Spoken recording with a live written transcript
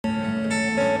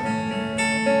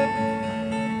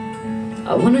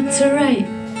I wanted to write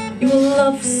you a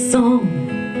love song,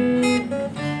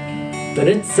 but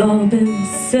it's all been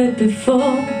said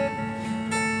before.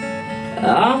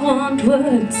 I want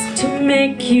words to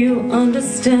make you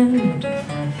understand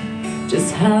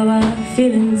just how I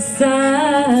feel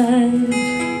inside.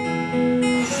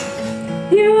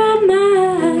 You are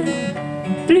my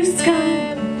blue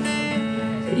sky,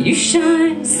 you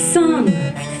shine sun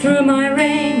through my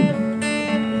rain.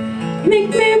 Make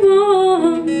me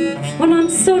warm when I'm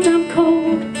so damn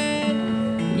cold.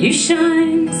 You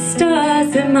shine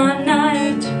stars in my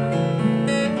night.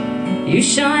 You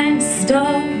shine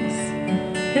stars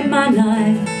in my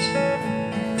night.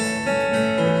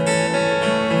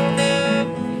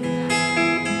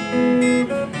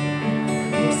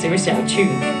 Seriously, out of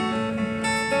tune.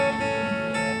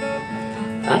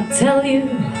 I tell you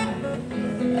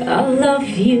I love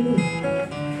you,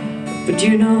 but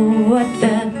you know what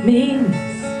that means.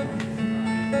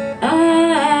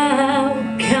 How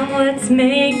can words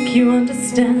make you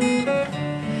understand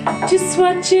just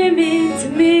what you mean to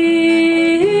me?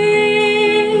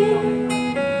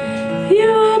 You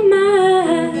are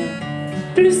my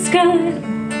blue sky,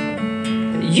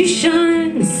 you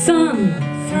shine the sun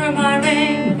through my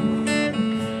rain.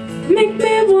 Make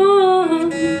me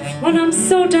warm when I'm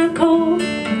so dark cold.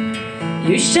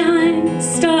 You shine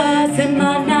stars in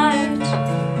my night.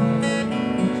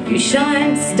 You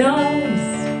shine stars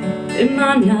in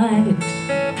my night.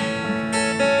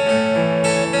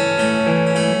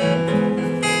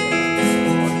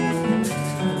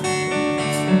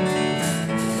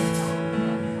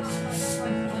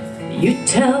 You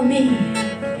tell me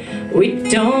we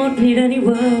don't need any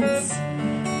words,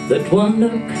 that one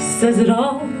look says it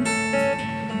all.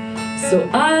 So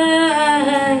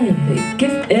I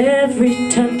give every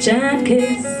touch and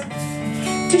kiss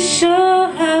to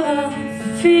show how I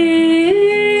feel.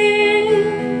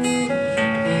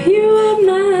 You are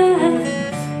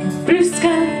my blue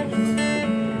sky,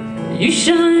 you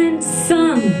shine the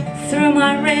sun through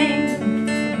my rain.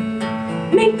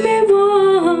 Make me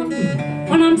warm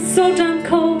when I'm so damn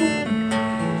cold.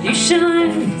 You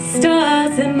shine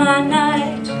stars in my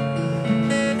night.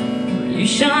 You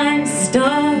shine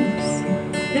stars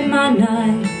in my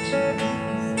night.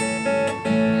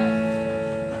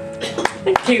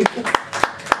 Thank you.